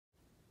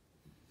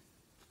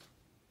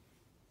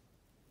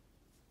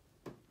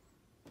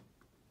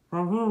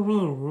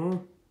Oh,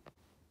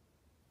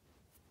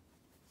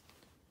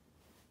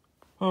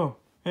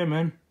 hey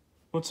man,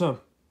 what's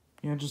up?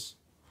 Yeah, just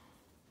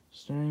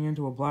staring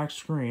into a black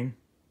screen.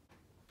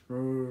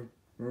 Wait,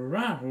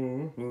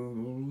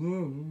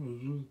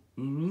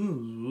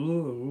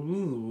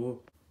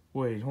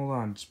 hold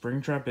on.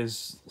 Springtrap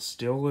is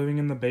still living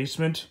in the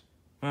basement?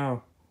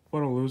 Oh,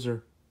 what a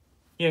loser.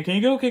 Yeah, can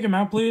you go kick him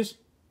out, please?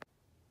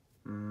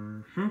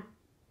 Mm-hmm.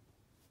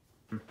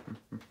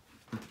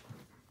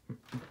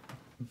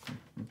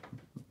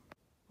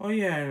 Oh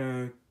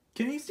yeah,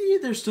 can you see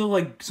there's still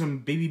like some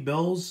Baby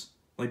Bells?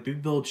 Like Baby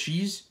Bell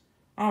cheese?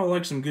 I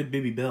like some good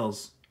Baby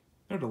Bells.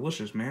 They're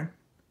delicious, man.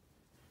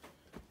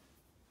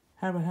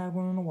 Haven't had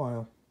one in a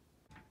while.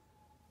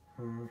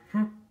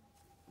 Mm-hmm.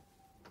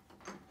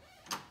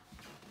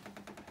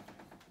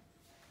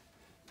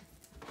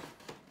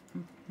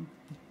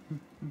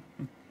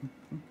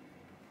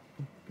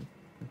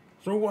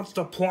 So what's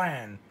the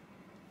plan?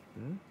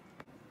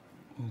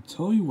 I'll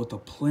tell you what the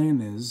plan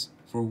is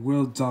for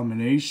world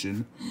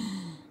domination.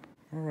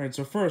 Alright,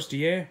 so first,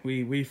 yeah,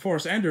 we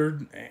force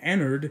entered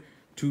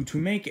to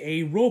make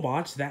a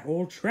robot that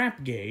will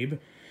trap Gabe.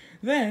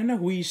 Then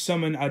we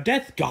summon a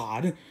death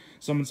god,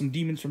 summon some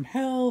demons from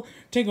hell,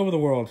 take over the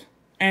world.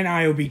 And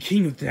I will be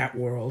king of that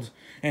world.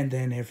 And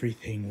then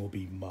everything will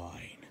be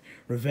mine.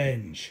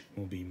 Revenge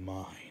will be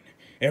mine.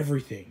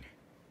 Everything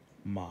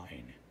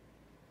mine.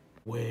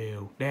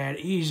 Well, that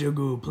is a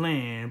good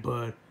plan,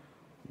 but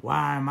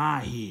why am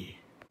I here?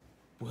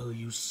 Well,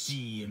 you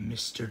see,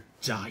 Mr.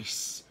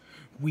 Dice,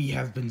 we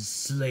have been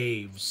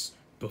slaves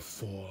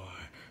before,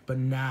 but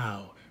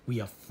now we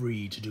are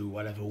free to do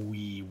whatever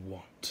we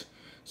want.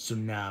 So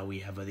now we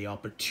have the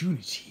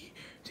opportunity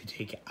to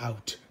take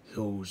out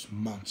those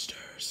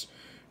monsters.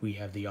 We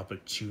have the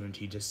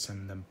opportunity to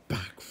send them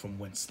back from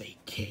whence they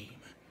came.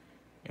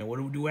 And what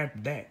do we do after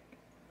that?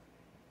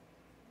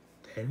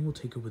 Then we'll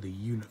take over the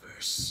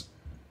universe.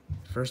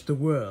 First the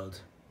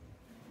world,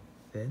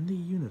 then the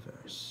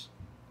universe.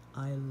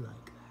 I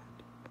like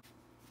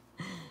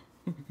that.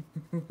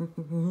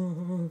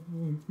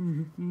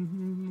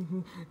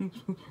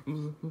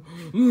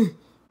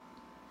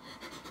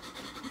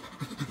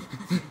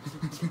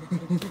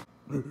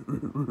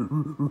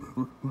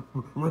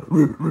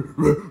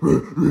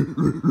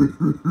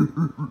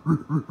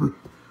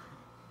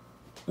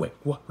 Wait,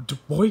 what? The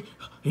boy?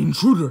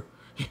 Intruder!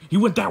 He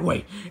went that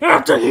way!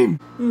 After him!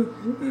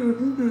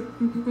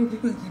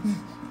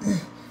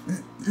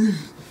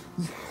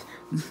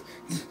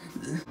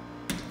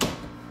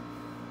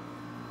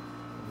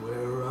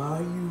 Where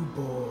are you,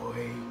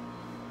 boy?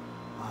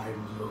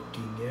 I'm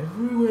looking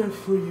everywhere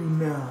for you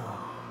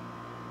now.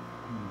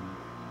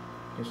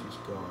 Guess he's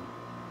gone.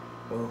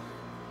 Well,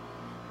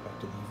 back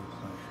to the evil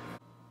plan.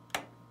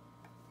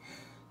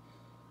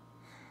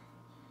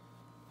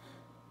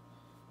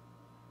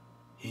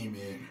 Hey,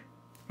 man.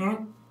 Huh?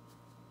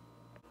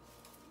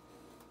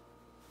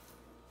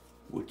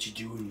 What you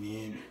doing,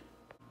 man?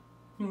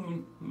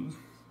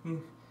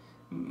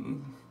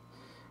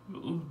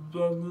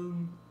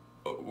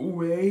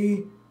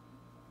 Away.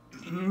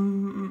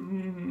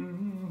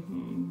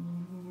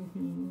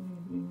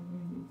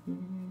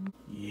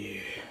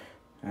 Yeah,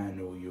 I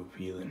know you're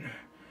feeling.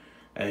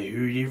 I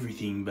heard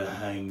everything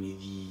behind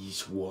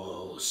these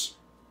walls.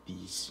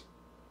 These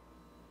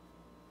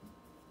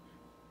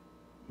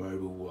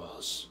marble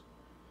walls.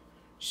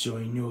 So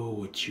I know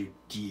what you're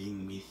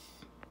dealing with.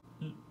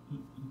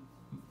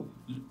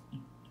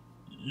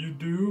 You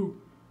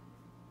do?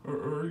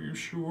 Are you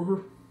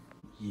sure?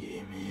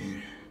 Yeah,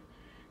 man.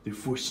 They're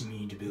forcing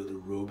me to build a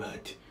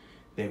robot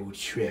that will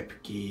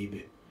trap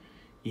Gabe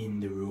in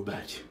the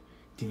robot.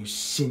 Then you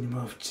send him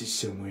off to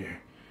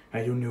somewhere.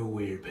 I don't know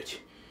where, but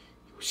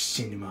you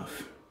send him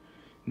off.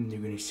 And they're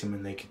gonna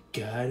summon like a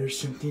god or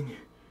something.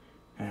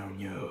 I don't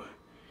know.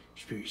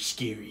 It's very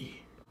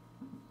scary.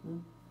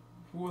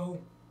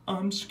 Well,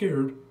 I'm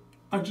scared.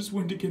 I just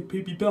went to get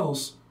Baby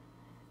Bells.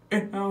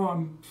 And now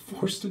I'm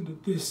forced into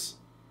this.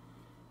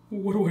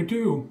 What do I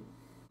do?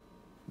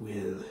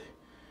 Well,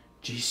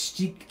 just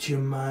stick to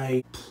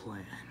my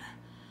plan.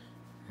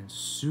 And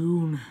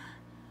soon,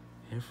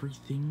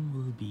 everything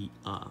will be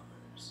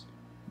ours.